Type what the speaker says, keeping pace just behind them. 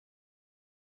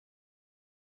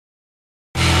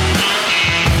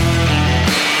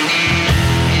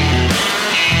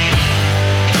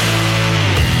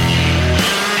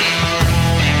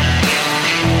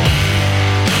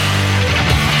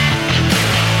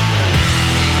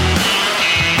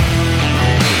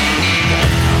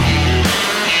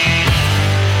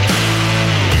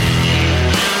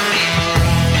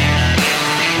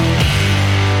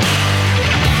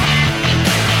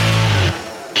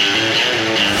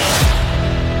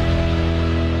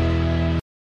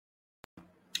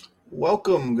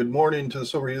Welcome. Good morning to the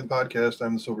Sober Heathen podcast.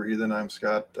 I'm the Sober Heathen. I'm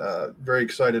Scott. Very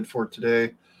excited for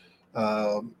today.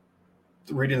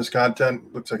 Reading this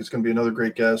content looks like it's going to be another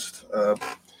great guest.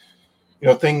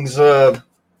 Things are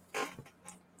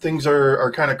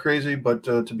kind of crazy, but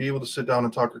to be able to sit down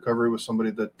and talk recovery with somebody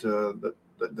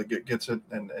that gets it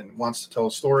and wants to tell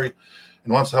a story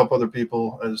and wants to help other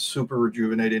people is super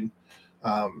rejuvenating.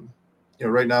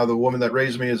 Right now, the woman that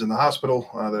raised me is in the hospital.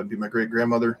 That'd be my great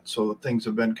grandmother. So things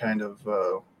have been kind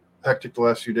of hectic the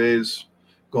last few days,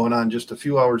 going on just a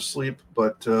few hours sleep.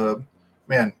 But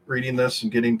reading this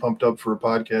and getting pumped up for a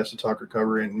podcast to talk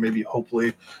recovery and maybe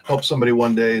hopefully help somebody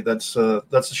one day. That's the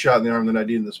shot in the arm that I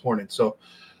needed this morning. So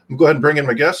I'm going to go ahead and bring in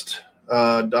my guest,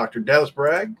 Dr. Dallas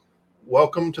Bragg.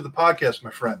 Welcome to the podcast,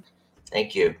 my friend.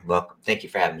 Thank you. Welcome. Thank you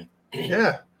for having me.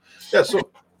 Yeah. So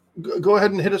go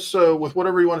ahead and hit us with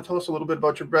whatever you want to tell us a little bit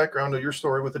about your background or your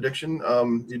story with addiction,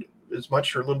 as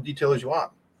much or little detail as you want.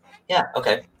 Yeah.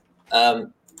 Okay.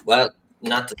 Well,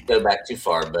 not to go back too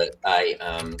far, but I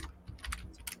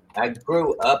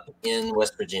grew up in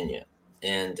West Virginia,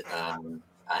 and I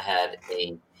had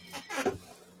a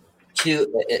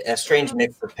strange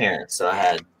mix of parents. So I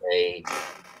had a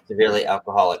severely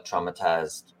alcoholic,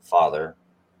 traumatized father,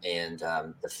 and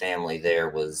the family there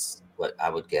was what I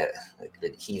would get the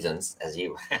heathens, as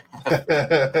you but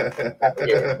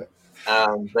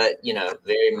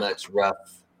very much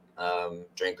rough,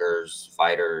 drinkers,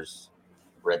 fighters,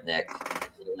 redneck.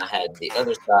 And I had the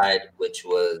other side, which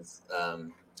was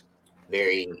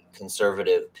very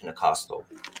conservative Pentecostal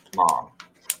mom.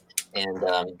 And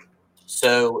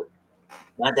so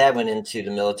my dad went into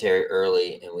the military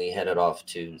early, and we headed off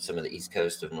to some of the East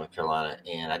Coast of North Carolina,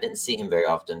 and I didn't see him very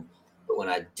often, but when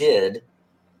I did,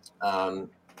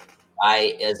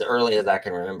 I, as early as I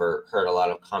can remember, heard a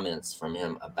lot of comments from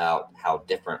him about how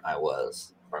different I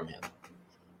was from him.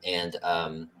 And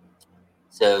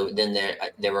so then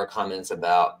there were comments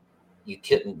about, you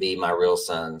couldn't be my real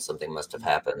son. Something must have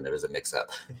happened. There was a mix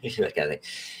up, that kind of thing,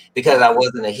 because I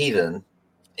wasn't a heathen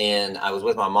and I was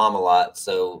with my mom a lot.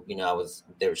 So, I was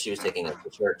there. She was taking us to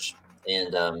church,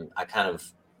 and I kind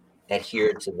of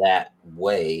adhered to that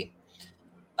way.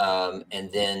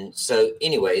 And then, so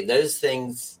anyway, those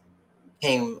things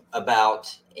came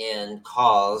about and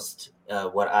caused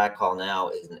what I call now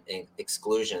is an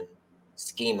exclusion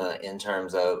schema, in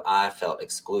terms of I felt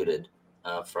excluded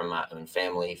from my own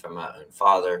family, from my own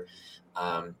father.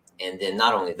 And then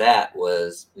not only that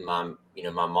was my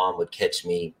mom would catch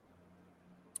me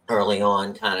early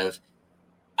on, kind of,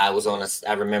 I was on a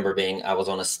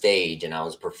stage and I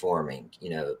was performing,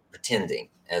 pretending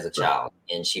as a child,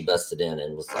 and she busted in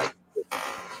and was like,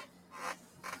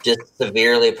 just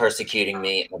severely persecuting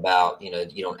me about, you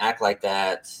don't act like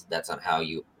that. That's not how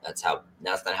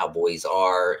boys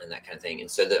are, and that kind of thing. And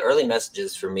so the early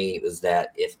messages for me was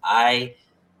that if I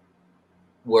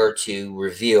were to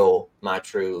reveal my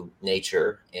true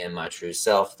nature and my true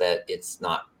self, that it's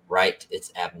not right,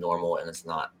 it's abnormal, and it's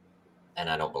not, and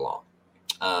I don't belong.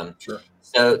 Sure.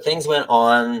 So things went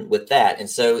on with that. And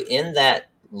so in that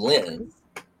lens,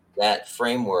 that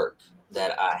framework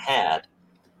that I had,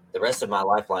 the rest of my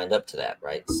life lined up to that,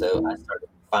 right? So I started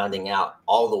finding out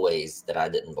all the ways that I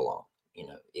didn't belong.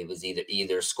 It was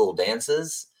either school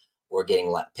dances or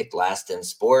getting picked last in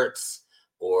sports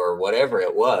or whatever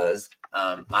it was.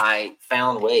 I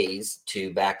found ways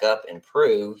to back up and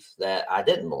prove that I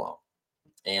didn't belong,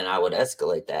 and I would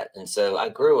escalate that. And so I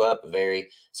grew up very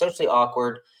socially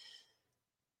awkward,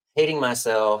 hating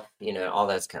myself, all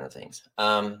those kind of things,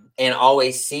 and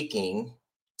always seeking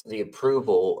the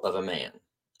approval of a man.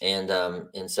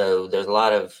 And so there's a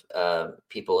lot of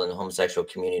people in the homosexual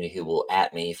community who will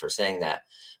at me for saying that.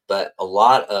 But a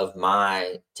lot of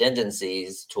my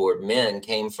tendencies toward men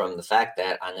came from the fact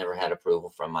that I never had approval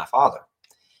from my father.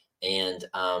 And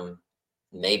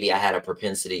maybe I had a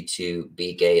propensity to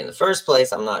be gay in the first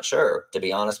place. I'm not sure, to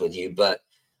be honest with you, but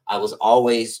I was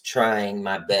always trying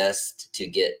my best to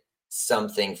get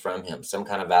something from him, some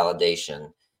kind of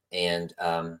validation. And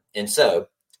so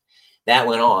that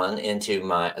went on into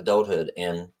my adulthood.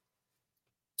 And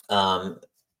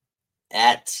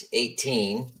at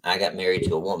 18, I got married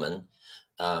to a woman.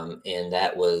 And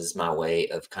that was my way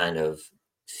of kind of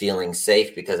feeling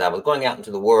safe, because I was going out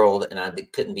into the world and I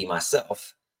couldn't be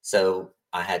myself. So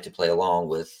I had to play along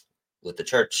with the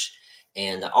church.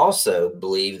 And I also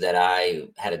believed that I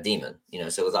had a demon,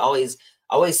 so it was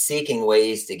always seeking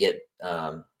ways to get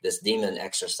this demon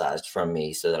exorcised from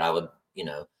me, so that I would,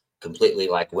 completely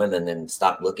like women and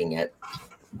stop looking at,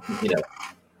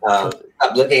 stop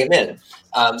looking at men.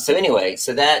 So anyway,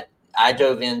 so that I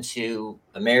dove into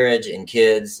a marriage and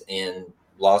kids and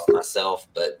lost myself,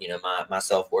 but my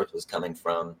self-worth was coming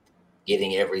from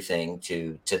giving everything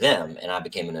to them, and I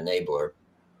became an enabler.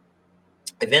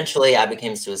 Eventually, I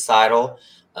became suicidal.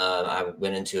 I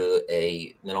went into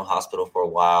a mental hospital for a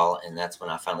while, and that's when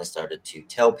I finally started to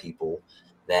tell people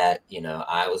that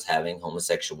I was having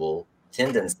homosexual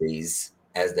tendencies,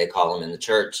 as they call them in the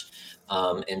church.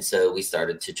 And so we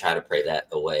started to try to pray that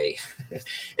away.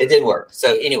 It didn't work.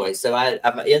 So anyway, so I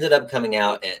ended up coming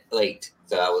out at late.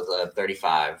 So I was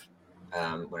 35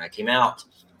 when I came out.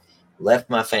 Left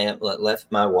my family,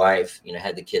 left my wife.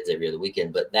 Had the kids every other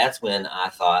weekend. But that's when I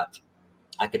thought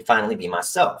I could finally be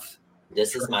myself.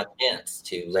 This is my chance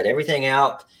to let everything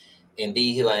out and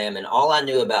be who I am. And all I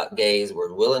knew about gays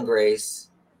were Will and Grace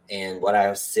and what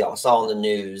I saw in the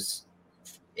news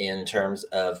in terms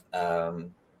of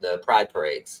the pride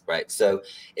parades, right? So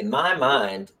in my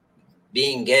mind,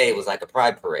 being gay was like a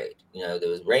pride parade. There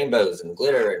was rainbows and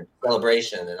glitter and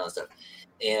celebration and all that stuff.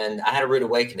 And I had a rude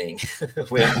awakening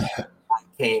when I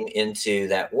came into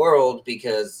that world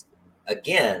because,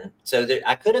 again, so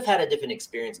I could have had a different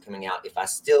experience coming out if I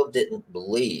still didn't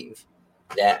believe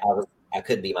that I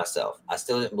could be myself. I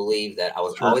still didn't believe that I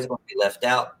was always going to be left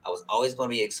out. I was always going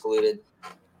to be excluded.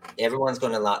 Everyone's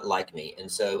going to not like me. And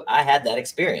so I had that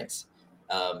experience.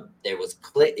 It was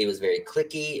very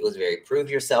cliquey. It was very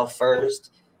prove yourself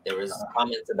first. There was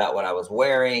comments about what I was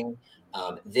wearing.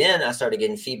 Then I started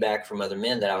getting feedback from other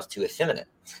men that I was too effeminate.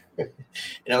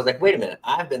 And I was like, wait a minute,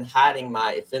 I've been hiding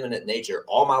my effeminate nature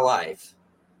all my life.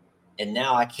 And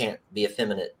now I can't be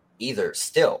effeminate either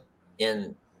still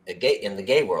in the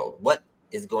gay world. What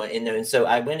is going in there? And so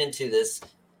I went into this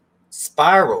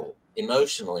spiral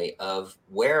emotionally of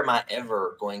where am I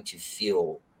ever going to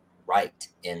feel right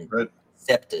and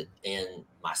accepted in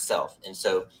myself. And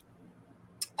so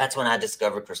that's when I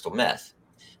discovered crystal meth.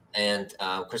 And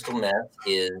crystal meth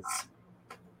is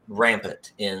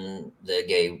rampant in the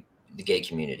gay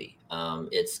community.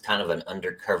 It's kind of an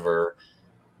undercover,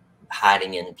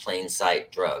 hiding in plain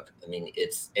sight drug. I mean,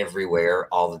 it's everywhere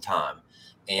all the time.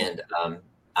 And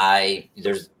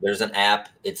there's an app.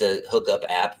 It's a hookup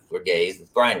app for gays,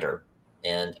 Grindr.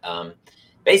 And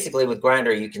basically with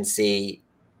Grindr, you can see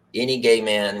any gay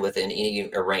man within any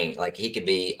range. Like he could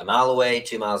be a mile away,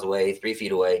 2 miles away, 3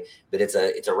 feet away, but it's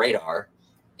a radar.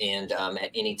 And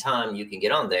at any time you can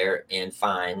get on there and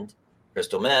find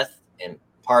crystal meth and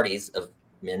parties of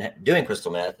men doing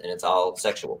crystal meth, and it's all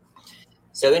sexual.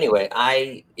 So anyway,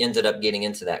 I ended up getting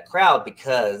into that crowd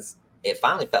because it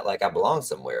finally felt like I belonged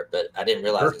somewhere, but I didn't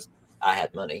realize I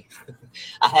had money.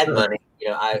 I had money.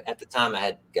 At the time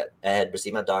I had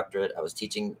received my doctorate. I was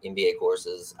teaching MBA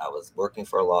courses. I was working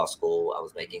for a law school. I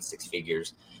was making 6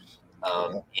 figures.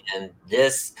 And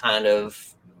this kind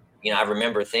of, I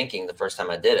remember thinking the first time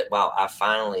I did it, wow, I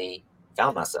finally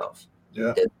found myself.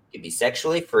 Yeah. That you could be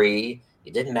sexually free.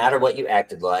 It didn't matter what you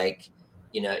acted like.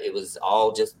 It was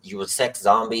all just, you were sex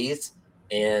zombies,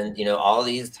 and, all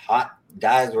these hot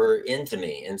guys were into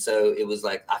me. And so it was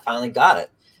like, I finally got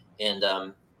it.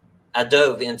 And I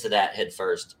dove into that head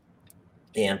first.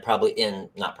 And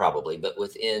but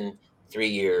within 3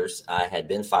 years, I had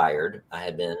been fired. I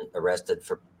had been arrested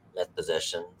for meth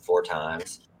possession 4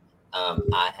 times.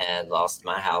 I had lost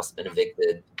my house, been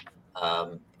evicted,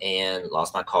 and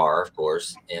lost my car, of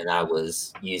course. And I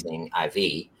was using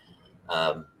IV.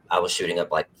 I was shooting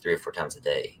up like 3 or 4 times a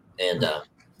day, and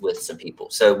with some people.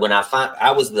 So when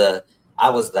I was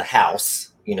the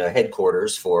house,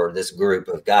 headquarters for this group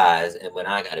of guys. And when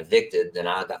I got evicted, then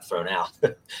I got thrown out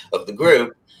of the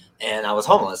group, and I was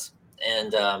homeless,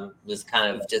 and was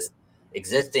kind of just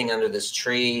existing under this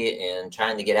tree and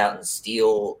trying to get out and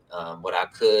steal what I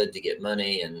could to get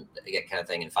money and that kind of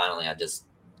thing. And finally,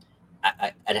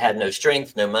 I had no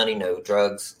strength, no money, no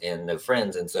drugs, and no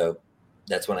friends. And so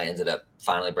that's when I ended up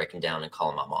finally breaking down and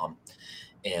calling my mom.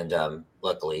 And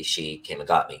luckily, she came and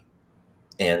got me.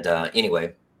 And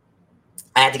anyway,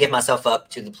 I had to give myself up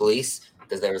to the police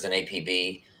because there was an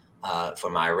APB for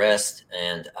my arrest.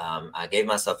 And I gave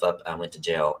myself up. I went to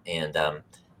jail and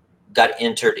got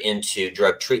entered into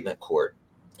drug treatment court.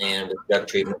 And with drug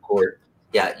treatment court,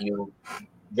 you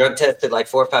drug tested like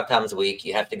 4 or 5 times a week.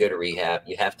 You have to go to rehab.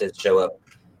 You have to show up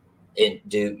and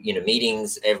do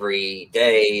meetings every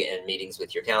day and meetings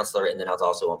with your counselor. And then I was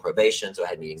also on probation, so I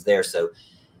had meetings there. So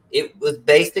it was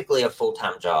basically a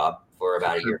full-time job for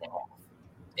about a year and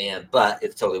a half. But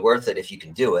it's totally worth it if you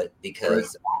can do it,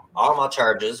 because all my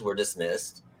charges were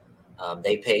dismissed.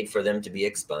 They paid for them to be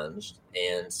expunged.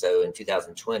 And so in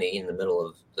 2020, in the middle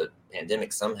of the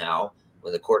pandemic, somehow,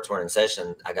 when the courts weren't in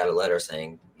session, I got a letter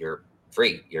saying, you're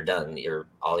free, you're done,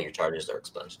 all your charges are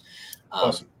expunged.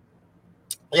 Awesome.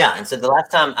 Yeah. And so the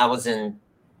last time I was in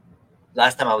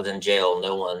last time I was in jail,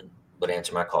 no one would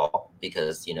answer my call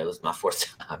because, it was my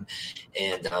fourth time.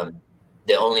 And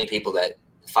the only people that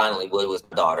finally would was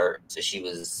my daughter. So she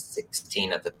was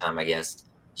 16 at the time, I guess.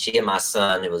 She and my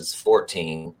son, who was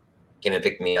 14, came and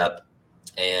picked me up.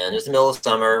 And it was the middle of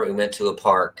summer. We went to a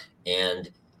park. And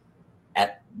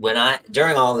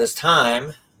during all this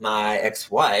time, my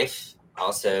ex-wife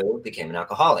also became an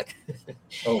alcoholic.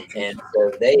 Oh, And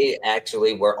so they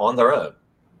actually were on their own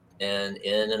and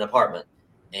in an apartment,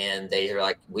 and they were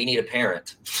like, we need a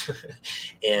parent.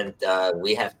 And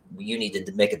you need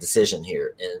to make a decision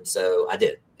here. And so I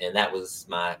did. And that was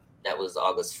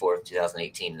August 4th,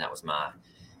 2018. And that was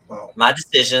my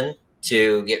decision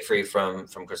to get free from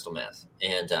crystal meth.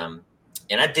 And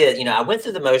I did, I went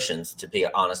through the motions, to be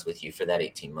honest with you, for that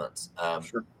 18 months.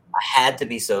 Sure. I had to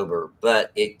be sober,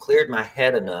 but it cleared my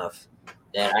head enough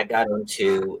that I got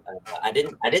into, I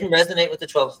didn't resonate with the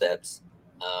 12 steps.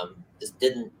 Just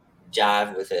didn't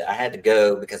jive with it. I had to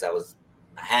go because I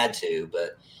had to,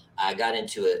 but I got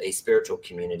into a spiritual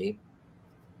community,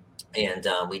 and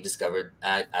I discovered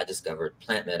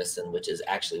plant medicine, which is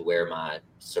actually where my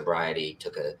sobriety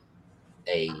took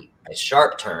a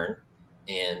sharp turn,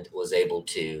 and was able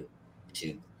to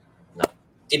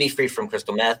be free from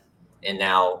crystal meth. And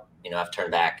now, I've turned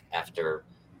back after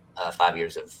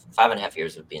 5.5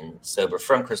 years of being sober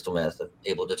from crystal meth,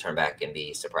 able to turn back and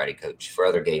be sobriety coach for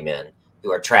other gay men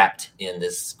who are trapped in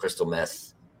this crystal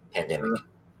meth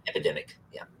epidemic.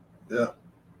 Yeah. Yeah.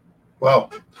 Wow.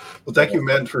 Well, thank you,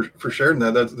 man, for sharing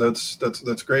that.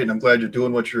 That's great. And I'm glad you're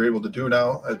doing what you're able to do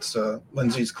now. It's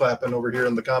Lindsay's clapping over here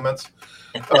in the comments.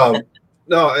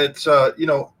 No, it's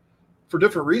for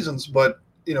different reasons, but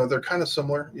they're kind of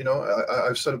similar.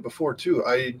 I've said it before too.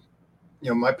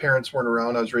 My parents weren't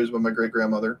around. I was raised by my great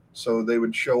grandmother, so they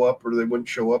would show up or they wouldn't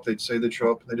show up. They'd say they'd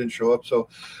show up and they didn't show up. So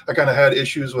I kind of had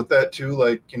issues with that too.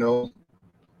 Like,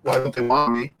 why don't they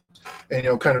want me?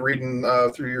 And, kind of reading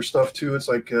through your stuff too. It's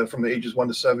like from the ages 1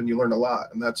 to 7, you learn a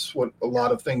lot. And that's what a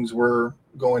lot of things were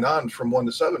going on from 1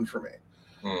 to 7 for me.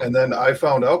 And then I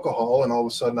found alcohol, and all of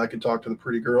a sudden I could talk to the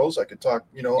pretty girls. I could talk,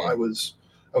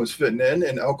 I was fitting in,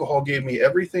 and alcohol gave me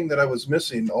everything that I was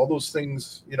missing, all those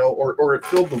things, or it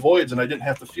filled the voids, and I didn't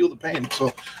have to feel the pain.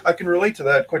 So I can relate to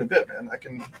that quite a bit, man. I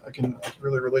can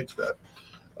really relate to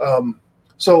that.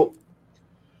 So,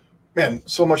 man,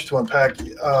 so much to unpack.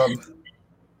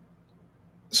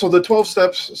 So the 12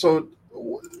 steps. So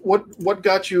what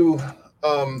got you?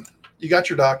 You got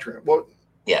your doctorate. What?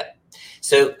 Yeah.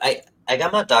 So I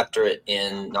got my doctorate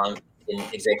in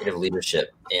executive leadership,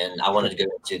 and I wanted to go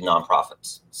into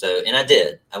nonprofits. So, and I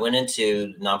did. I went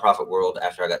into the nonprofit world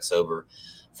after I got sober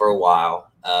for a while,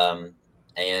 and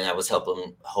I was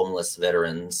helping homeless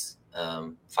veterans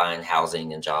find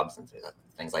housing and jobs and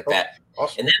things like that.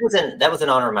 Awesome. And that was in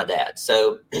honor of my dad.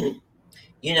 So,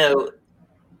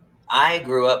 I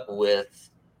grew up with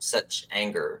such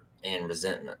anger and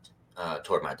resentment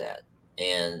toward my dad.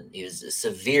 And he was a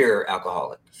severe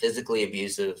alcoholic, physically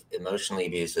abusive, emotionally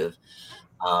abusive,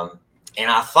 and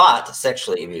I thought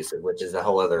sexually abusive, which is a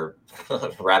whole other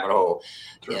rabbit hole,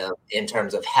 in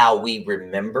terms of how we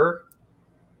remember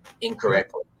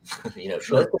incorrectly.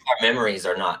 Most of our memories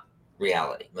are not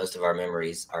reality. Most of our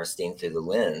memories are seen through the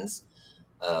lens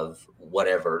of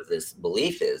whatever this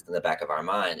belief is in the back of our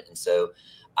mind. And so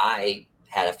I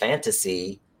had a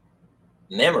fantasy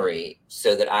memory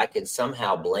so that I could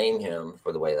somehow blame him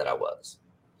for the way that I was.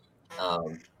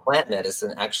 Plant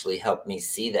medicine actually helped me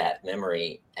see that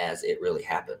memory as it really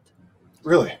happened.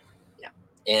 Really? Yeah.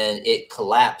 And it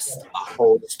collapsed a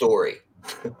whole story,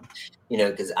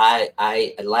 because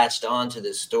I latched on to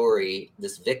this story,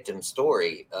 this victim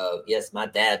story of, yes, my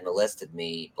dad molested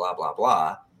me, blah, blah,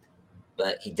 blah,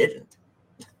 but he didn't.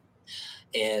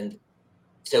 And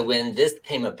so when this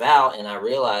came about and I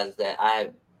realized that I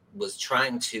was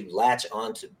trying to latch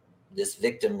onto this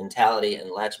victim mentality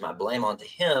and latch my blame onto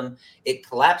him, it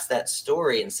collapsed that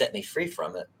story and set me free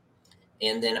from it.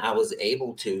 And then I was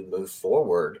able to move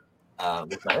forward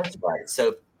with my own sobriety.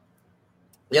 So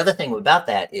the other thing about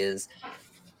that is,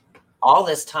 all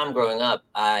this time growing up,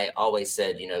 I always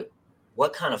said,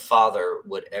 what kind of father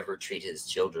would ever treat his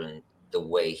children the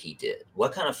way he did?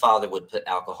 What kind of father would put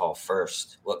alcohol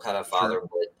first? What kind of father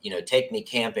would, take me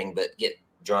camping, but get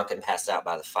drunk and pass out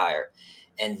by the fire?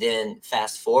 And then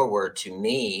fast forward to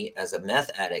me as a meth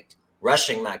addict,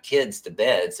 rushing my kids to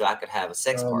bed so I could have a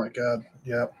sex party. Oh my God.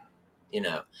 Yeah.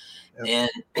 Yep.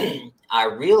 And I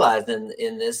realized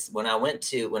in this, when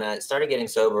I started getting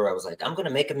sober, I was like, I'm going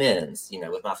to make amends,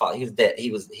 with my father. He was dead.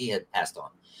 He had passed on.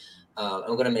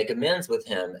 I'm going to make amends with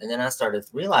him. And then I started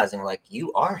realizing, like,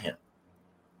 you are him.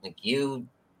 Like, you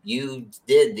you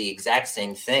did the exact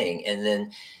same thing. And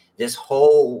then this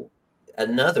whole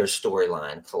another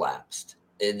storyline collapsed.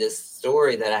 And this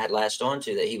story that I had latched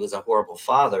onto, that he was a horrible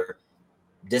father,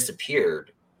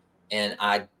 disappeared. And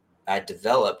I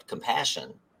developed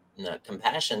compassion,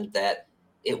 compassion that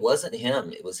it wasn't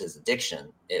him, it was his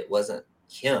addiction. It wasn't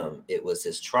him, it was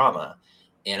his trauma.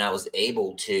 And I was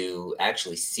able to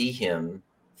actually see him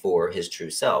for his true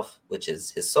self, which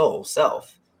is his soul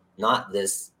self, not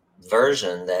this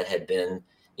version that had been,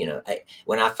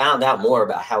 when I found out more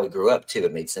about how he grew up too,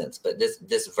 it made sense. But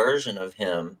this version of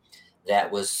him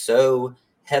that was so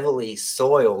heavily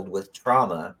soiled with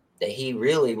trauma that he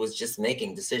really was just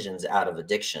making decisions out of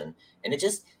addiction. And it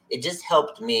just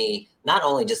helped me not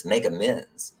only just make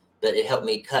amends, but it helped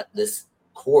me cut this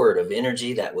cord of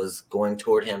energy that was going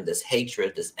toward him, this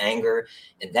hatred, this anger,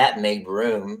 and that made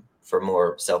room for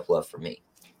more self-love for me.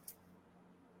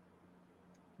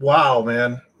 Wow,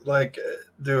 man. Like,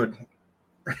 dude,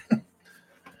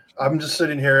 I'm just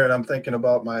sitting here and I'm thinking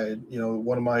about my,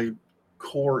 one of my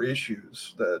core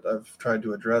issues that I've tried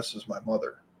to address is my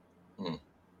mother.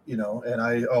 And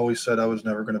I always said I was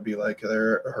never going to be like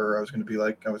her. I was going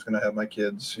to have my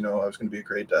kids, I was going to be a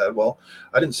great dad. Well,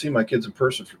 I didn't see my kids in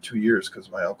person for 2 years because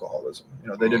of my alcoholism.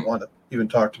 They didn't want to even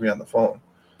talk to me on the phone,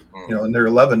 and they're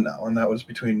 11 now. And that was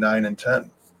between 9 and 10,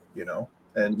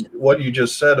 and what you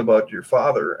just said about your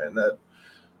father and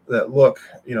that look,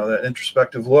 that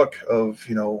introspective look of,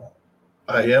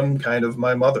 I am kind of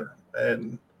my mother,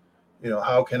 and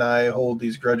how can I hold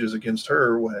these grudges against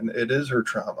her when it is her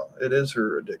trauma, it is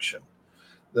her addiction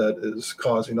that is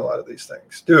causing a lot of these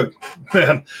things, dude,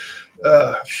 man.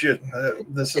 Shit,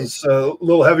 this is a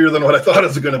little heavier than what I thought it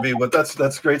was going to be, but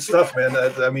that's great stuff, man.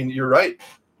 I mean, you're right.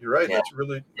 Yeah. That's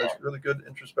really good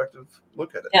introspective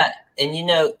look at it. Yeah, and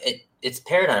it's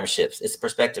paradigm shifts, it's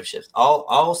perspective shifts.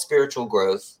 All spiritual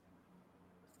growth,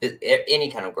 any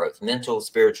kind of growth, mental,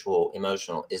 spiritual,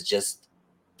 emotional, is just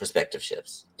perspective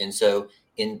shifts. And so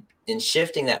in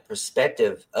shifting that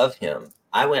perspective of him,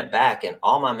 I went back and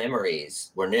all my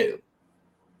memories were new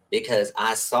because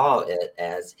I saw it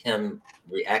as him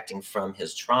reacting from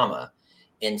his trauma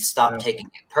and stopped taking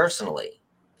it personally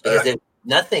because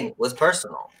nothing was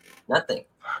personal. Nothing.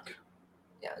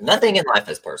 Yeah, nothing in life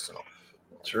is personal.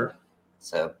 Sure.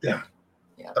 So yeah.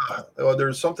 Well,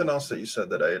 there's something else that you said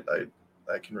that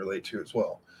I can relate to as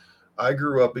well. I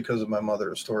grew up because of my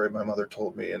mother, a story my mother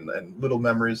told me, and little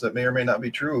memories that may or may not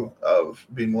be true of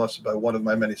being molested by one of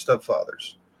my many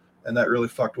stepfathers. And that really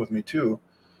fucked with me too.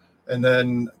 And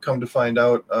then come to find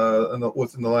out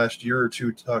within the last year or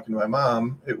two talking to my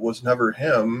mom, it was never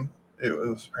him. It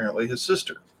was apparently his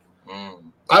sister. I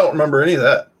don't remember any of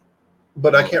that,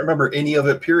 but I can't remember any of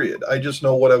it, period. I just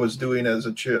know what I was doing as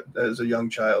a young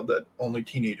child that only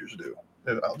teenagers do.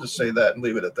 I'll just say that and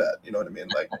leave it at that. You know what I mean?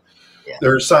 Like,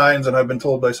 there are signs, and I've been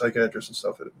told by psychiatrists and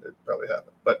stuff it probably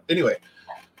happened. But anyway,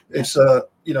 it's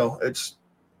it's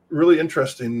really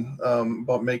interesting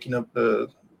about making up the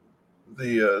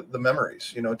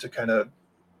memories, to kind of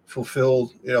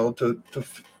fulfill,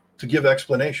 to give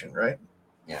explanation, right?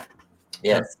 Yeah.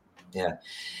 Yes. Yeah.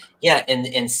 Yeah.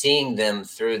 And seeing them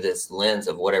through this lens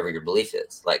of whatever your belief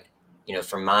is. Like,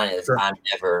 for mine is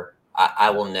I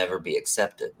will never be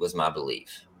accepted was my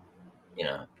belief,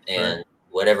 and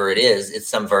whatever it is, it's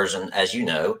some version, as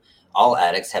all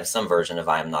addicts have some version of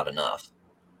I am not enough.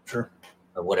 Sure.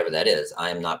 Or whatever that is. I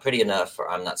am not pretty enough, or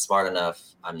I'm not smart enough.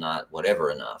 I'm not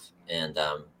whatever enough. And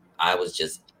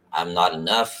I'm not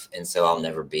enough. And so I'll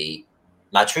never be,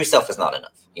 my true self is not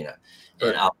enough,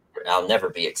 and I'll never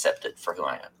be accepted for who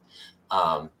I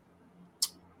am.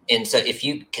 And so if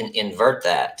you can invert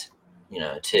that,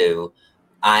 to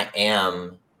I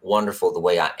am wonderful the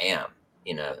way I am,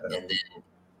 and then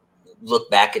look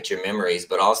back at your memories,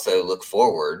 but also look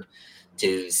forward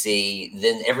to see,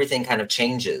 then everything kind of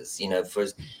changes,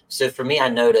 so for me, I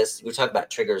noticed, we were talking about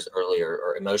triggers earlier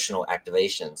or emotional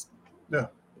activations. Yeah.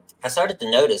 I started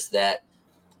to notice that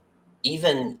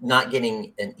even not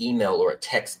getting an email or a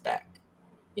text back,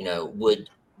 would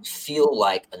feel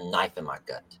like a knife in my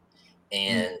gut.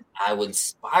 And I would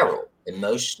spiral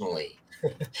emotionally.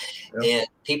 And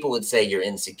people would say, you're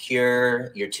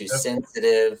insecure, you're too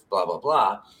sensitive, blah, blah,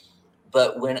 blah.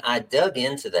 But when I dug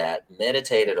into that,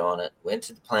 meditated on it, went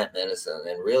to the plant medicine,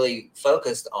 and really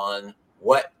focused on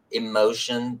what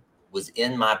emotion was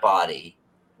in my body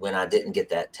when I didn't get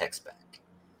that text back,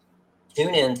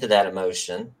 tune into that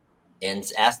emotion and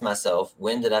ask myself,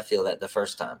 when did I feel that the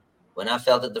first time? When I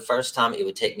felt it the first time, it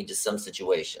would take me to some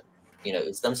situation,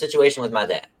 some situation with my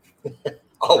dad,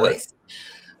 always,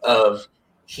 of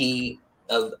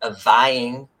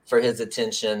vying for his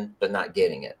attention, but not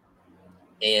getting it.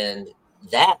 And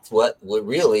that's what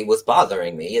really was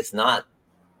bothering me. It's not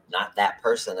that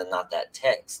person and not that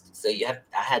text. So I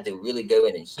had to really go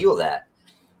in and heal that.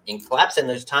 And collapsing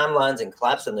those timelines and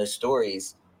collapsing those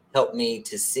stories helped me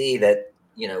to see that,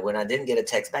 when I didn't get a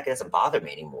text back, it doesn't bother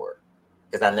me anymore,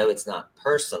 because I know it's not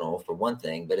personal, for one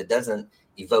thing, but it doesn't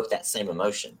evoke that same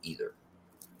emotion either.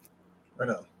 Right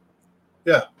on.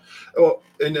 Yeah. Well,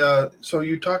 and so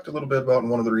you talked a little bit about in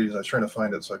one of the readings, I was trying to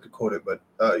find it so I could quote it, but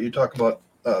you talk about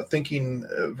thinking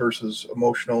versus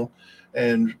emotional.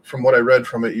 And from what I read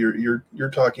from it, you're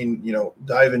talking,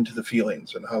 dive into the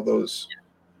feelings and how those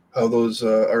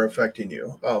are affecting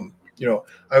you.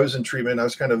 I was in treatment. I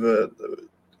was kind of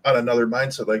on another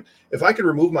mindset. Like, if I could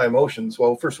remove my emotions,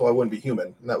 well, first of all, I wouldn't be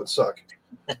human, and that would suck.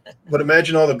 But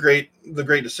imagine all the great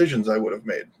decisions I would have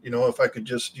made, if I could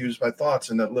just use my thoughts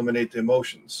and eliminate the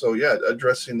emotions. So yeah,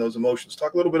 addressing those emotions.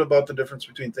 Talk a little bit about the difference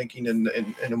between thinking and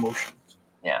emotions.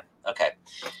 Yeah. Okay.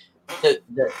 So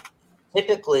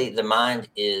typically the mind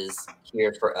is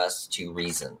here for us to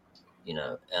reason.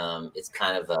 It's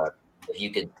kind of if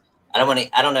you could, I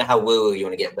don't know how woo you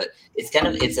want to get, but it's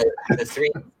a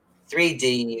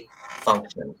 3D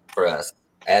function for us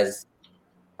as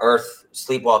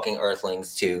sleepwalking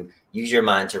earthlings, to use your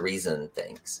mind to reason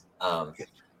things.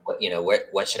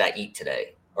 What should I eat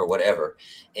today, or whatever.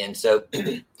 And so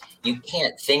you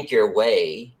can't think your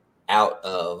way out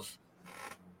of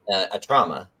a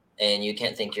trauma, and you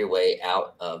can't think your way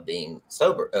out of being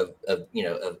sober, of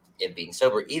it being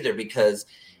sober either, because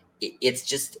it's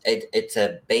just it's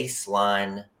a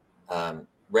baseline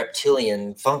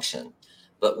reptilian function.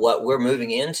 But what we're moving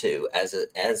into as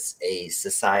a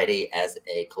society, as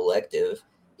a collective,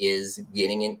 is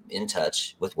getting in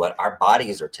touch with what our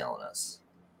bodies are telling us.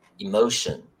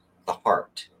 Emotion, the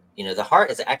heart. The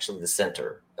heart is actually the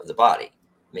center of the body.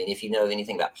 I mean, if you know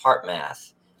anything about heart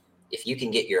math, if you can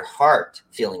get your heart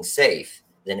feeling safe,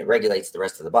 then it regulates the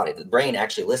rest of the body. The brain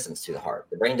actually listens to the heart.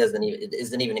 The brain isn't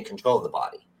even in control of the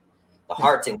body. The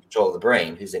heart's in control of the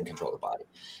brain, who's in control of the body.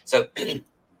 So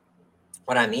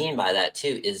what I mean by that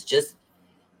too is just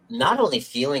not only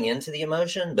feeling into the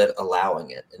emotion, but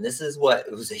allowing it. And this is what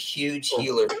it was a huge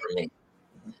healer for me,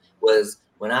 was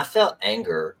when I felt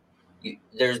anger.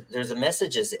 There's a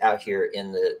messages out here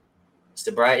in the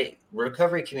sobriety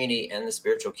recovery community and the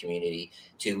spiritual community,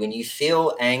 to when you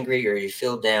feel angry or you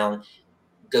feel down,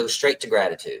 go straight to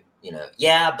gratitude.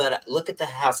 Yeah, but look at the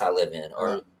house I live in, or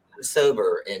I'm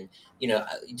sober, and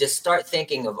just start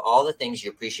thinking of all the things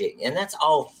you appreciate. And that's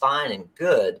all fine and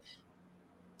good,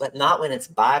 but not when it's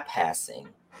bypassing,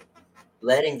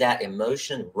 letting that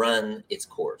emotion run its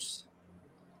course.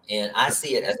 And I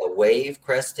see it as a wave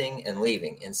cresting and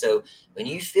leaving. And so when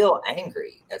you feel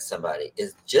angry at somebody,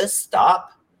 is just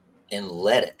stop and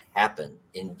let it happen,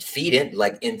 and feed it,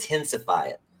 like intensify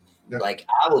it. Yeah. Like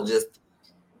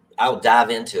I'll dive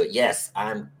into it. Yes,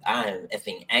 I'm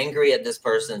effing angry at this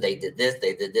person. They did this.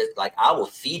 Like, I will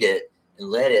feed it and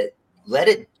let it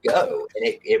go.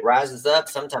 And it rises up.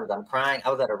 Sometimes I'm crying.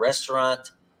 I was at a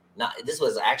restaurant. This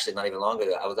was actually not even long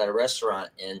ago. I was at a restaurant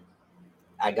and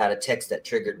I got a text that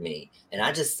triggered me, and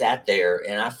I just sat there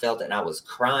and I felt it, and I was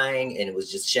crying, and it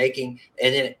was just shaking,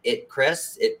 and then it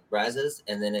crests, it rises,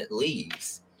 and then it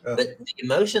leaves. But the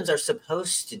emotions are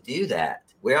supposed to do that.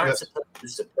 We aren't supposed to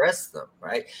suppress them,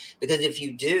 right? Because if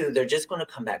you do, they're just going to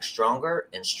come back stronger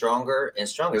and stronger and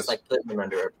stronger. It's like putting them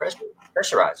under a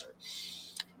pressurizer.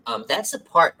 That's the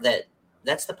part that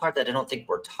I don't think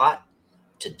we're taught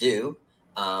to do,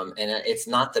 and it's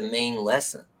not the main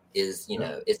lesson. Is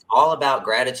it's all about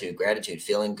gratitude,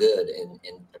 feeling good, and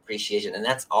appreciation, and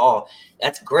that's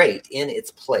great in its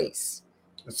place.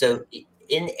 So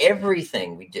in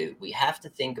everything we do, we have to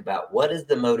think about, what is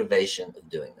the motivation of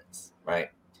doing this, right?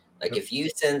 Like, if you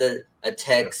send a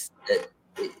text that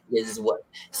is what.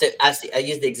 So I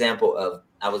use the example of,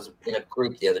 I was in a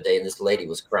group the other day, and this lady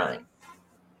was crying.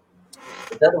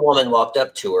 This other woman walked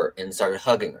up to her and started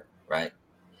hugging her, right?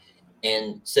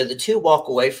 And so the two walk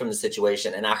away from the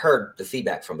situation, and I heard the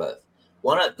feedback from both.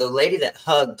 The lady that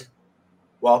hugged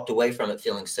walked away from it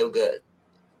feeling so good,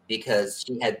 because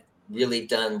she had really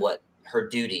done her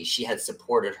duty. She had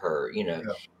supported her, and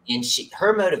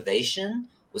her motivation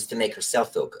was to make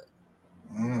herself feel good.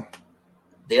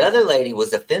 The other lady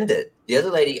was offended. The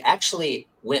other lady actually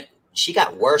she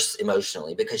got worse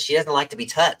emotionally, because she doesn't like to be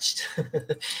touched.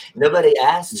 Nobody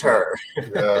asked her.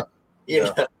 You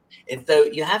know? And so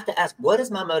you have to ask, what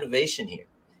is my motivation here?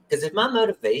 Because if my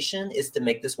motivation is to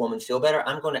make this woman feel better,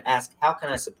 I'm going to ask, how can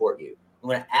I support you? I'm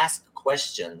going to ask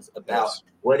questions about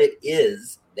what it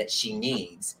is that she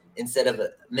needs, instead of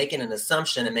making an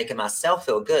assumption and making myself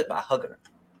feel good by hugging her.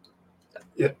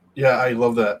 Yeah, yeah, I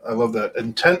love that. I love that.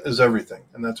 Intent is everything,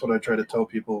 and that's what I try to tell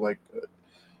people. Like,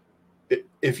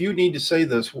 if you need to say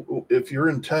this, if your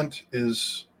intent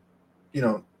is, you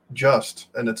know, just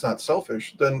and it's not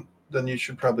selfish, then you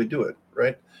should probably do it,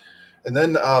 right? And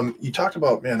then you talked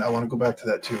about, man, I want to go back to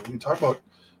that too. You talk about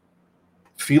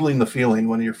feeling the feeling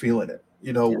when you're feeling it.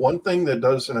 You know, Yeah. one thing that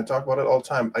does, and I talk about it all the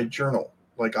time, I journal.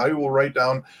 Like I will write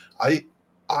down, I,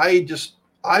 I just,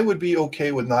 I would be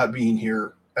okay with not being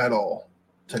here at all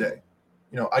today.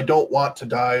 You know, I don't want to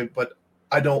die, but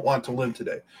I don't want to live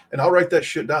today. And I'll write that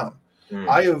shit down.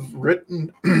 I have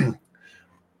written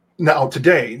now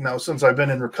today, now since I've been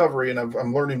in recovery and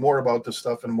I'm learning more about this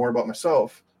stuff and more about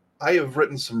myself, I have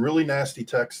written some really nasty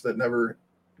texts that never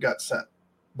got sent,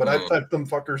 but I've typed them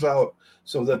fuckers out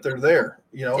so that they're there,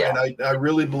 you know. Yeah. And I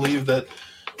really believe that,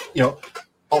 you know,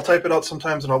 I'll type it out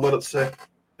sometimes and I'll let it sit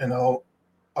and I'll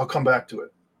come back to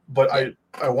it. But Yeah.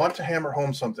 I want to hammer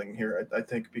home something here. I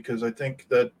think because I think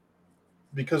that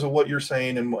because of what you're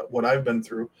saying and what I've been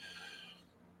through,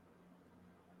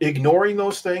 ignoring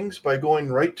those things by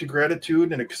going right to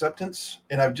gratitude and acceptance.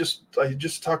 And I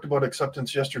just talked about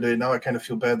acceptance yesterday. Now I kind of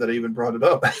feel bad that I even brought it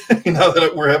up now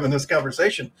that we're having this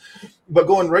conversation. But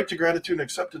going right to gratitude and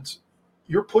acceptance,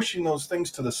 you're pushing those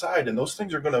things to the side, and those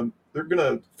things they're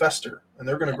gonna fester and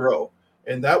they're gonna grow.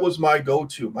 And that was my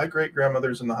go-to. My great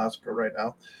grandmother's in the hospital right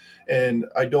now, and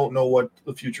I don't know what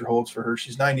the future holds for her.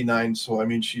 She's 99, so I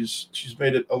mean she's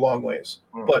made it a long ways.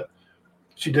 But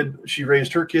she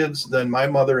raised her kids, then my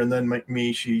mother, and then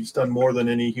me. She's done more than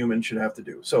any human should have to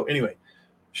do. So anyway,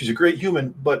 she's a great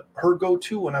human. But her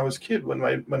go-to when I was a kid, when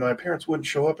my parents wouldn't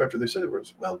show up after they said it,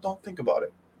 was, well, don't think about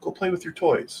it. Go play with your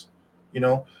toys. You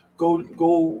know, go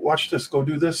watch this. Go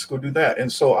do this. Go do that.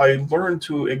 And so I learned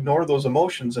to ignore those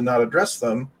emotions and not address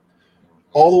them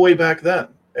all the way back then.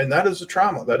 And that is a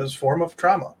trauma. That is a form of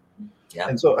trauma. Yeah.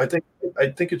 And so I think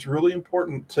it's really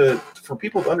important for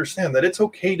people to understand that it's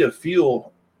okay to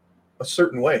feel a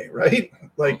certain way, right?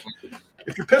 Like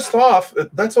if you're pissed off,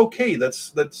 that's okay.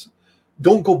 That's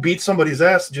don't go beat somebody's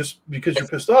ass just because you're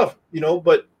pissed off, you know,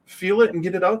 but feel it and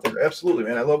get it out there. Absolutely,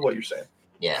 man. I love what you're saying.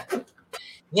 Yeah.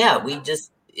 Yeah. We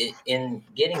just, in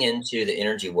getting into the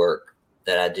energy work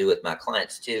that I do with my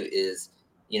clients too, is,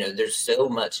 there's so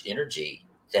much energy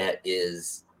that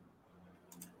is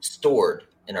stored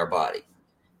in our body,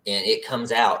 and it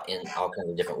comes out in all kinds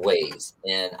of different ways.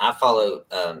 And I follow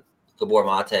Gabor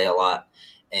Mate a lot.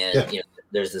 And, Yeah.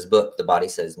 there's this book, The Body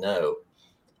Says No,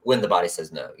 When the Body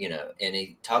Says No, and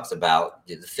he talks about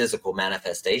the physical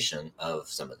manifestation of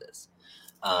some of this.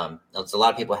 So a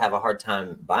lot of people have a hard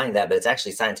time buying that, but it's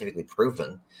actually scientifically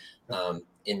proven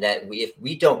in that if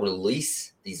we don't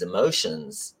release these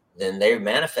emotions, then they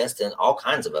manifest in all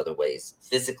kinds of other ways,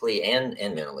 physically and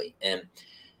mentally. And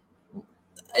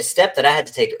a step that I had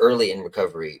to take early in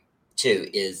recovery too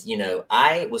is,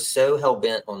 I was so hell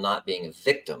bent on not being a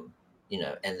victim,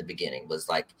 in the beginning, was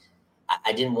like,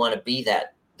 I didn't want to be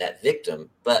that victim,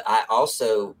 but I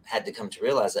also had to come to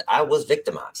realize that I was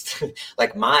victimized.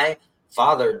 Like my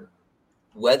father,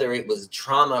 whether it was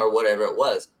trauma or whatever it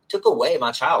was, took away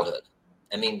my childhood.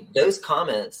 I mean, those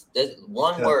comments,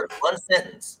 one word, one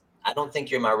sentence, I don't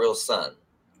think you're my real son,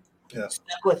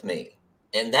 stuck with me.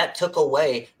 And that took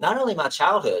away not only my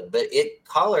childhood, but it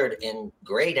colored and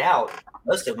grayed out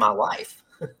most of my life.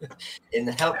 And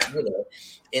helped,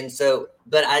 and so,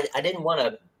 but I didn't want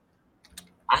to,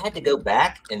 I had to go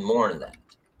back and mourn that,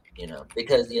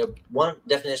 because, one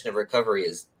definition of recovery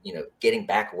is, getting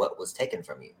back what was taken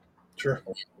from you. Sure.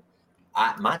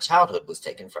 My childhood was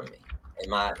taken from me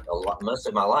and most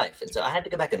of my life. And so I had to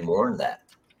go back and mourn that.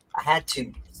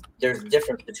 There's a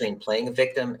difference between playing a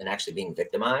victim and actually being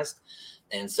victimized.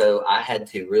 And so I had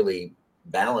to really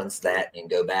balance that and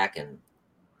go back and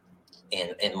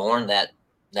mourn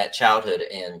that childhood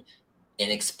and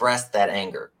express that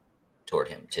anger toward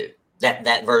him too.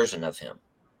 That version of him.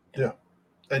 Yeah.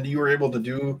 And you were able to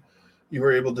do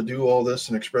all this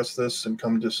and express this and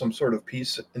come to some sort of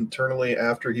peace internally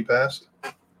after he passed?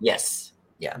 Yes.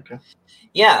 Yeah. Okay.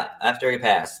 Yeah. After he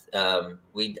passed,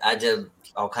 I did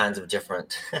all kinds of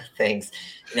different things.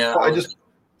 Well, I just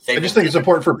think it's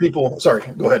important for people. Sorry,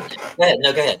 go ahead. Go ahead.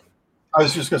 No, go ahead. I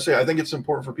was just going to say, I think it's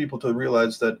important for people to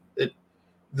realize that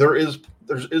there is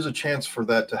a chance for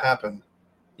that to happen,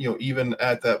 even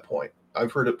at that point.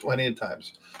 I've heard it plenty of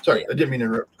times. Sorry, I didn't mean to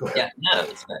interrupt. Go ahead. Yeah, no,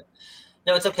 it's fine.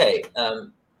 No, it's okay.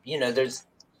 There's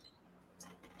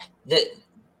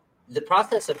the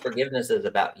process of forgiveness is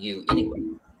about you anyway,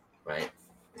 right?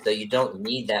 So you don't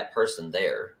need that person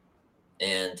there.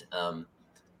 And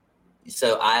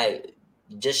so I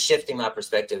just shifting my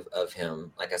perspective of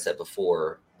him, like I said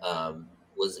before,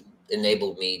 was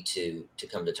enabled me to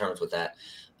come to terms with that,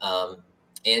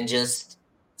 and just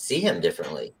see him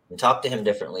differently and talk to him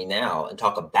differently now and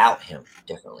talk about him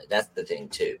differently. That's the thing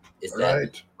too, is that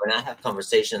Right. when I have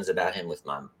conversations about him with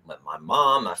my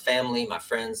mom, my family, my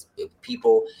friends,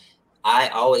 people, I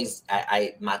always,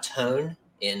 my tone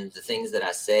and the things that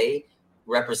I say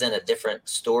represent a different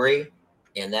story,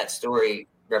 and that story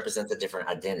represents a different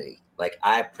identity. Like,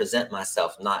 I present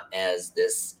myself not as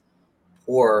this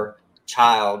poor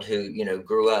child who,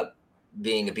 grew up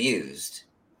being abused.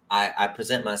 I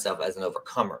present myself as an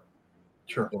overcomer,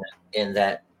 Sure. in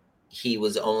that he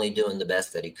was only doing the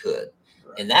best that he could.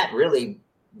 Right. And that really,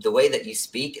 the way that you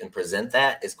speak and present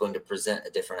that is going to present a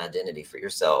different identity for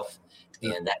yourself.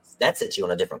 Yeah. And that sets you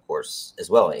on a different course as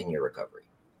well in your recovery.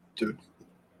 Dude,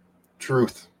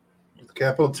 truth. With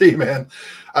capital T, man.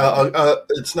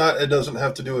 It doesn't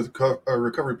have to do with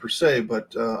recovery per se,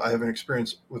 but I have an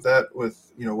experience with that.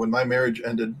 With, when my marriage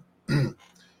ended,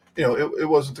 it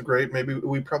wasn't the great. Maybe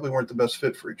we probably weren't the best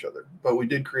fit for each other, but we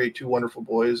did create two wonderful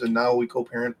boys, and now we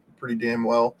co-parent pretty damn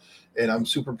well. And I'm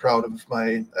super proud of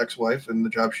my ex-wife and the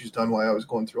job she's done while I was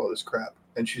going through all this crap.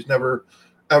 And she's never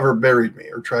ever buried me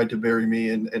or tried to bury me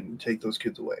and take those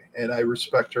kids away. And I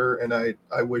respect her, and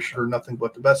I wish her nothing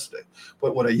but the best today.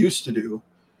 But what I used to do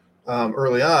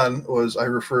early on was I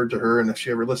referred to her, and if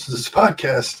she ever listens to this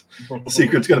podcast, the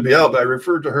secret's going to be out, but I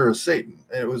referred to her as Satan,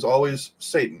 and it was always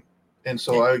Satan. And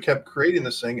so I kept creating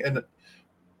this thing. And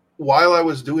while I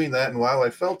was doing that and while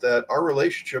I felt that, our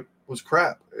relationship was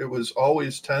crap. It was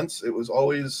always tense. It was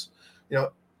always,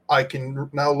 I can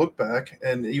now look back,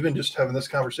 and even just having this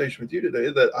conversation with you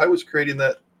today, that I was creating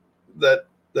that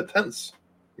tense,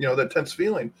 that tense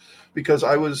feeling, because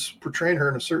I was portraying her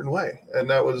in a certain way. And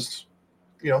that was,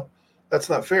 that's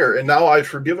not fair. And now I've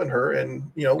forgiven her,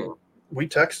 and, we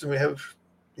text and we have,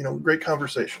 great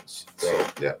conversations. So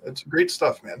yeah, it's great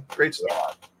stuff, man. Great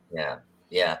stuff. Yeah.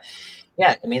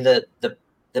 I mean, the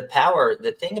power,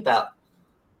 the thing about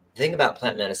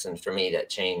plant medicine for me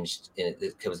that changed, and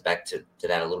it comes back to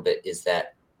that a little bit, is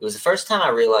that it was the first time I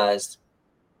realized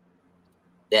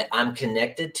that I'm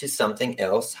connected to something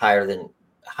else higher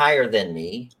than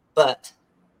me, but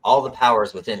all the power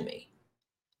is within me.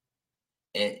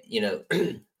 And,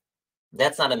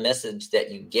 that's not a message that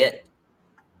you get,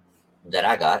 that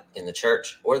I got in the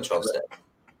church or the 12 step,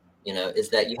 is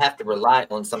that you have to rely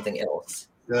on something else.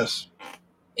 Yes.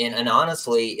 And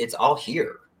honestly, it's all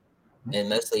here, and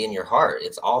mostly in your heart.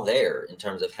 It's all there in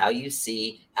terms of how you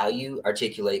see, how you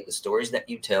articulate, the stories that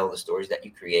you tell, the stories that you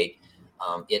create.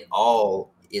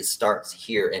 It starts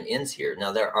here and ends here.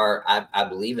 Now I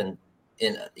believe in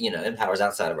powers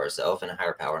outside of ourselves and a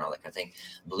higher power and all that kind of thing.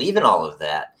 Believe in all of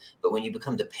that. But when you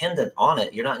become dependent on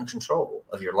it, you're not in control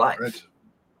of your life. Right.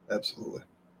 Absolutely.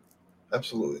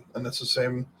 And that's the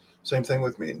same thing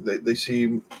with me. They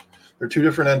see they're two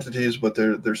different entities, but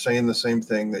they're saying the same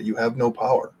thing, that you have no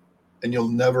power and you'll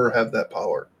never have that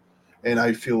power. And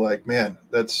I feel like, man,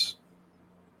 that's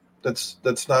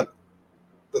not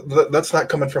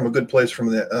coming from a good place on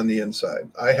the inside.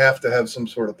 I have to have some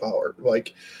sort of power.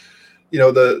 Like, I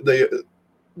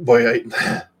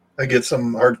get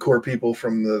some hardcore people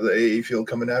from the AA field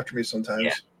coming after me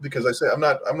sometimes because I say I'm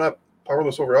not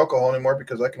powerless over alcohol anymore,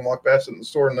 because I can walk past it in the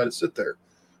store and let it sit there.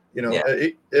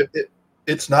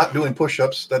 It's not doing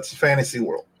push-ups. That's the fantasy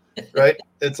world, right?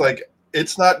 It's like,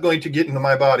 it's not going to get into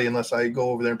my body unless I go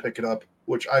over there and pick it up,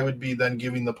 which I would be then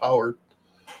giving the power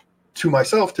to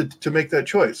myself to make that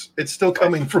choice. It's still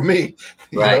coming from me.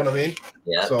 You know what I mean?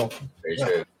 Yeah. So very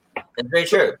true. That's very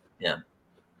true. Yeah.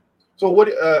 So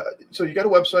so you got a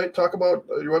website? Talk about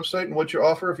your website and what you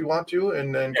offer if you want to,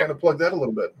 and then kind of plug that a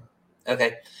little bit.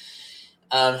 Okay.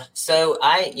 So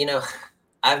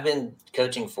I've been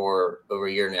coaching for over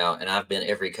a year now, and I've been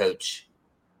every coach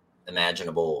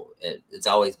imaginable. It's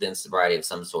always been sobriety of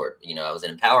some sort. I was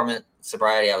in empowerment,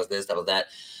 sobriety. I was this, I was that.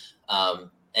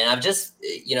 And I've just,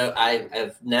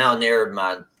 I've now narrowed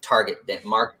my target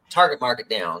market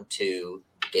down to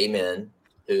gay men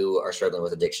who are struggling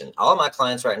with addiction. All of my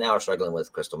clients right now are struggling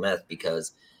with crystal meth,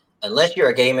 because unless you're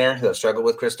a gay man who have struggled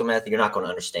with crystal meth, you're not going to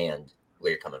understand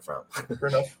where you're coming from. Fair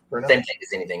enough. Same thing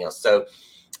as anything else. So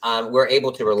we're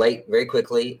able to relate very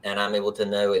quickly, and I'm able to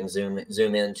know and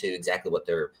zoom into exactly what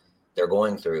they're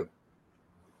going through.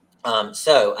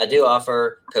 So I do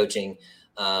offer coaching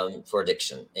for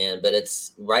addiction, but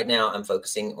it's right now I'm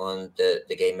focusing on the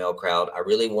gay male crowd. I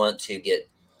really want to get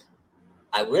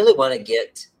a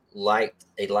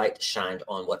light shined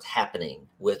on what's happening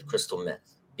with crystal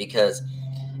meth, because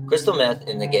crystal meth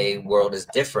in the gay world is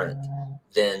different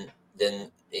than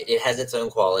it has its own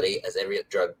quality, as every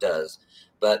drug does.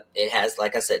 but it has,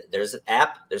 like I said, there's an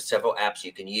app. There's several apps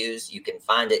you can use. You can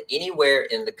find it anywhere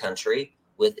in the country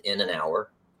within an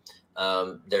hour.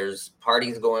 There's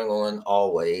parties going on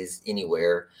always,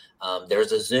 anywhere.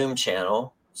 There's a Zoom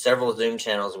channel, several Zoom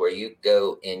channels where you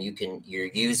go and you're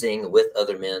using with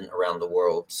other men around the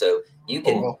world. So you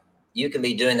can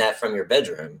be doing that from your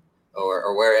bedroom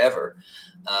or wherever.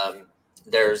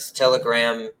 There's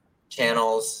Telegram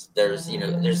channels. There's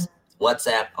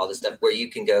WhatsApp, all this stuff where you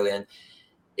can go in,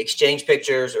 exchange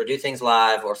pictures or do things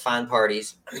live or find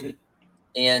parties.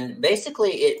 And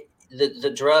basically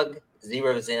the drug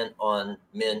zeroes in on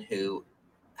men who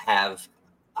have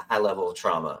a high level of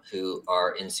trauma, who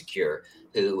are insecure,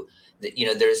 who,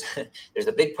 there's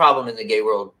a big problem in the gay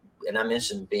world. And I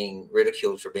mentioned being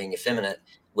ridiculed for being effeminate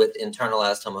with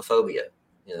internalized homophobia.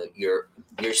 You're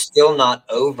still not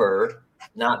over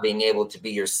not being able to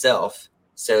be yourself.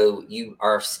 So you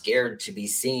are scared to be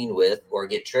seen with or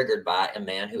get triggered by a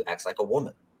man who acts like a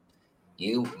woman.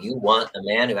 You want a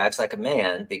man who acts like a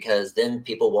man, because then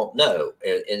people won't know.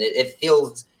 And it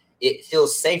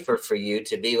feels safer for you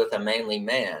to be with a manly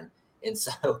man. And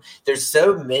so there's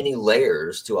so many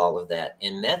layers to all of that.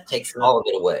 And meth takes all of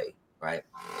it away, right?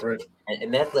 Right.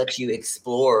 And meth lets you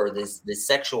explore this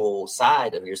sexual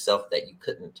side of yourself that you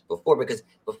couldn't before, because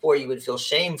before you would feel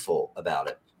shameful about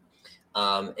it.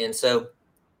 And so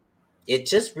it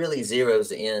just really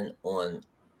zeroes in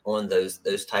on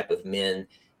those type of men,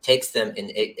 takes them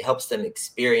and it helps them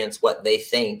experience what they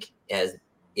think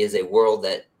is a world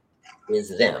that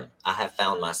is them. I have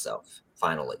found myself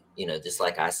finally, just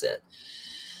like I said.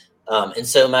 And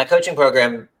so my coaching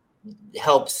program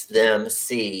helps them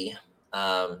see,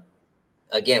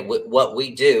 again, what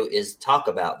we do is talk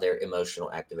about their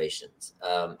emotional activations.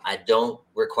 I don't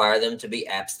require them to be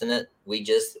abstinent.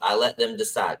 I let them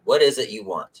decide, what is it you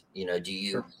want? Do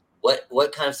you, sure.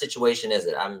 What kind of situation is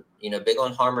it? I'm, big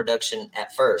on harm reduction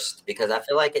at first, because I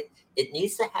feel like it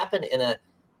needs to happen in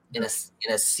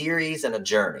a series and a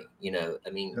journey.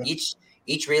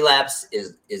 Each relapse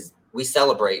is we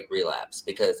celebrate relapse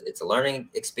because it's a learning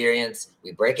experience.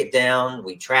 We break it down,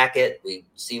 we track it, we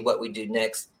see what we do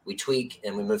next, we tweak,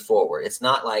 and we move forward. It's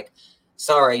not like,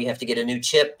 sorry, you have to get a new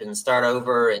chip and start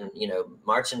over and,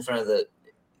 march in front of the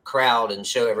crowd and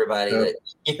show everybody that,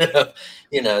 that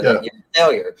you're a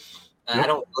failure. I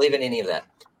don't believe in any of that.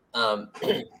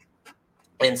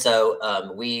 And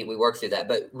so we work through that.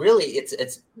 But really,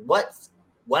 it's what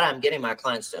I'm getting my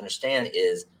clients to understand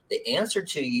is the answer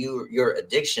to your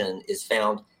addiction is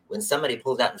found when somebody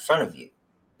pulls out in front of you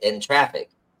in traffic.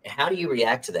 And how do you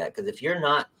react to that? Because if your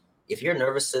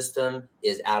nervous system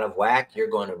is out of whack, you're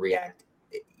going to react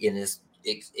in this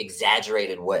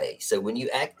exaggerated way. So when you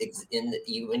act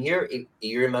when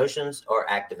your emotions are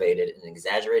activated in an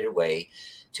exaggerated way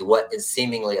to what is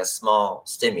seemingly a small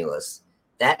stimulus,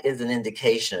 that is an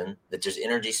indication that there's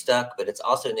energy stuck, but it's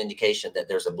also an indication that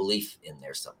there's a belief in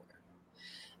there somewhere.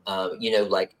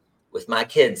 Like with my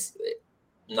kids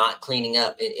not cleaning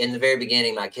up in the very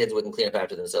beginning, my kids wouldn't clean up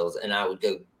after themselves, and I would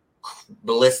go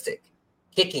ballistic,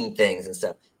 kicking things and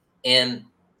stuff. And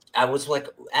I was like,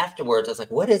 afterwards, I was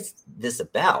like, what is this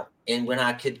about? And when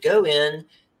I could go in,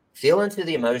 feel into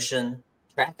the emotion,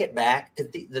 track it back,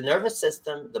 because the nervous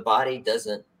system, the body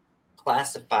doesn't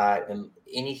classify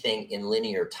anything in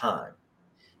linear time.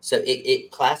 So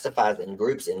it classifies in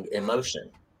groups in emotion.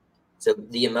 So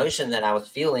the emotion that I was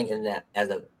feeling in that as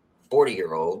a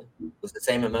 40-year-old was the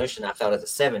same emotion I felt as a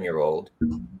 7-year-old.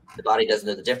 The body doesn't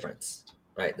know the difference.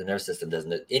 Right, the nervous system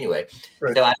doesn't anyway.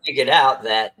 Right. So I figured out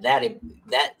that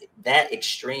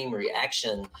extreme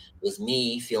reaction was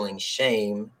me feeling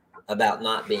shame about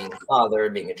not being a father,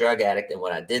 being a drug addict, and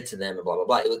what I did to them, and blah blah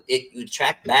blah. It would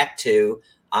track back to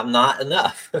I'm not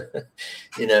enough,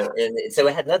 And so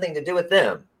it had nothing to do with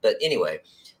them. But anyway,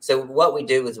 so what we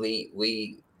do is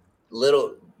we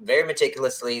very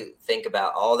meticulously think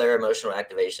about all their emotional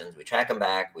activations. We track them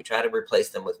back. We try to replace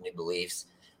them with new beliefs,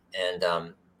 and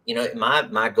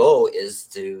my goal is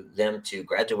them to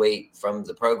graduate from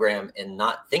the program and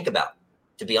not think about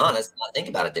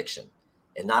addiction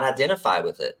and not identify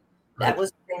with it. Right. That was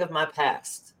a thing of my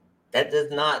past. That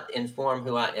does not inform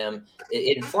who I am.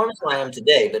 It informs who I am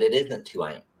today, but it isn't who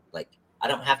I am. Like, I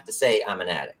don't have to say I'm an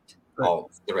addict all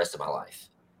the rest of my life.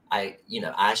 I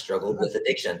struggled with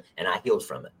addiction and I healed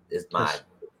from it.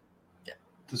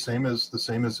 The same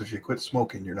as if you quit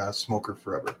smoking, you're not a smoker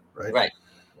forever, right? Right.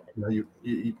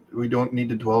 We don't need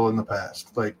to dwell in the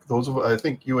past. Like I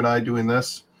think you and I doing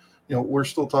this, we're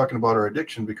still talking about our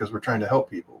addiction because we're trying to help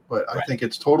people. But I think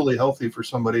it's totally healthy for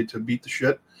somebody to beat the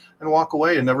shit and walk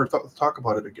away and never talk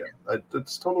about it again.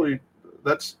 That's totally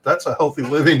that's a healthy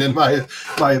living in my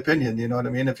opinion. You know what I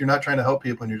mean? If you're not trying to help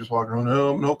people and you're just walking around,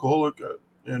 oh, I'm an alcoholic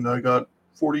and I got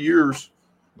 40 years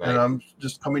and I'm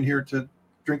just coming here to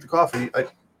drink the coffee.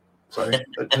 Sorry,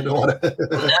 I don't want to.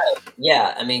 No,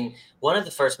 yeah, I mean, one of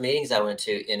the first meetings I went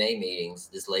to, NA meetings,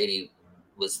 this lady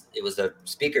it was a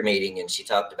speaker meeting, and she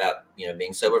talked about,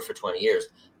 being sober for 20 years.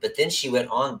 But then she went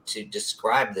on to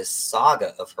describe this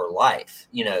saga of her life.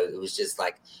 It was just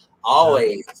like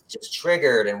always just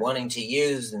triggered and wanting to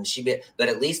use, and but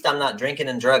at least I'm not drinking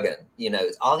and drugging.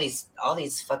 All these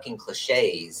fucking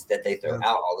cliches that they throw out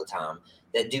all the time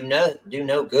that do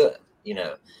no good.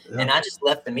 And I just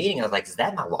left the meeting. I was like, is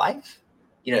that my life?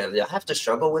 Do I have to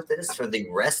struggle with this for the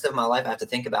rest of my life? I have to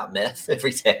think about meth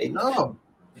every day. No.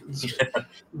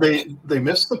 They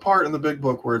missed the part in the big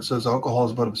book where it says alcohol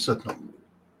is but a symptom,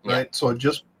 right? Yeah. So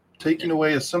just taking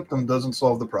away a symptom doesn't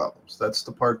solve the problems. That's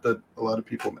the part that a lot of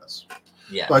people miss.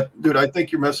 Yeah. But dude, I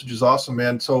think your message is awesome,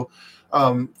 man. So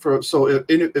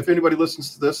if anybody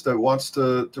listens to this that wants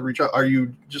to reach out, are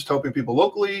you just helping people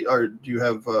locally, or do you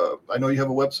have I know you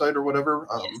have a website or whatever?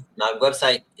 Yes. My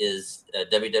website is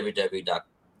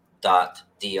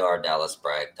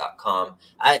www.drdallasbragg.com.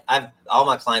 I've all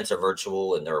my clients are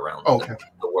virtual and they're around the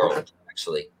world.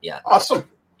 Actually. Yeah. Awesome.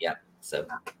 Yeah. So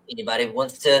anybody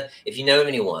wants to, if you know of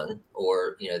anyone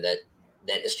or that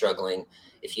is struggling,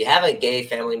 if you have a gay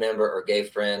family member or gay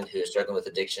friend who is struggling with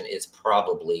addiction, it's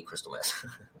probably crystal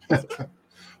meth.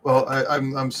 Well,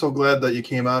 I'm so glad that you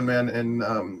came on, man,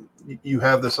 and you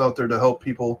have this out there to help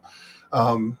people,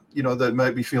 that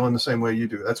might be feeling the same way you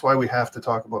do. That's why we have to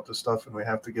talk about this stuff, and we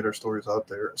have to get our stories out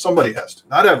there. Somebody has to,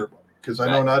 not everybody, because I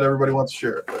know not everybody wants to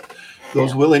share it, but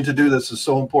those willing to do this is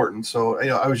so important. So,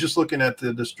 I was just looking at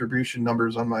the distribution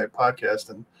numbers on my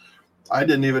podcast, and I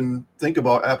didn't even think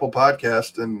about Apple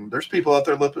Podcast, and there's people out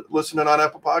there listening on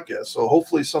Apple Podcasts. So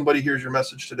hopefully somebody hears your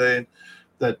message today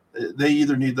that they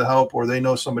either need the help or they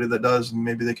know somebody that does, and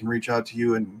maybe they can reach out to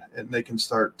you and they can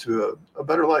start to a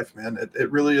better life, man. It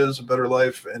really is a better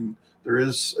life, and there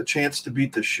is a chance to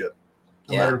beat this shit,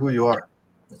 no matter who you are.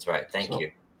 That's right. Thank you.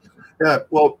 Yeah.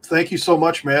 Well, thank you so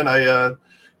much, man. I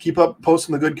keep up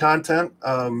posting the good content.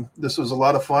 This was a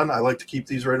lot of fun. I like to keep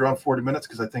these right around 40 minutes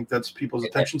because I think that's people's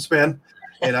attention span.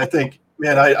 And I think,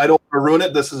 man, I don't want to ruin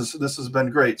it. This has been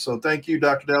great. So thank you,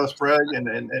 Dr. Dallas Bragg,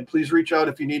 and please reach out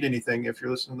if you need anything. If you're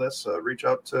listening to this, reach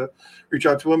out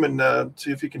to him and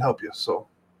see if he can help you. So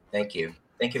thank you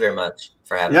very much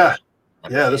for having me.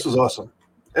 Yeah, this was awesome.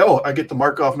 Oh, I get to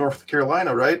mark off North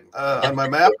Carolina, right, on my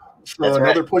map. So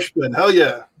another push pin. Hell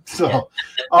yeah. So,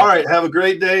 all right. Have a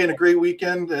great day and a great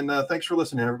weekend. And thanks for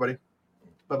listening, everybody.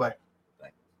 Bye-bye.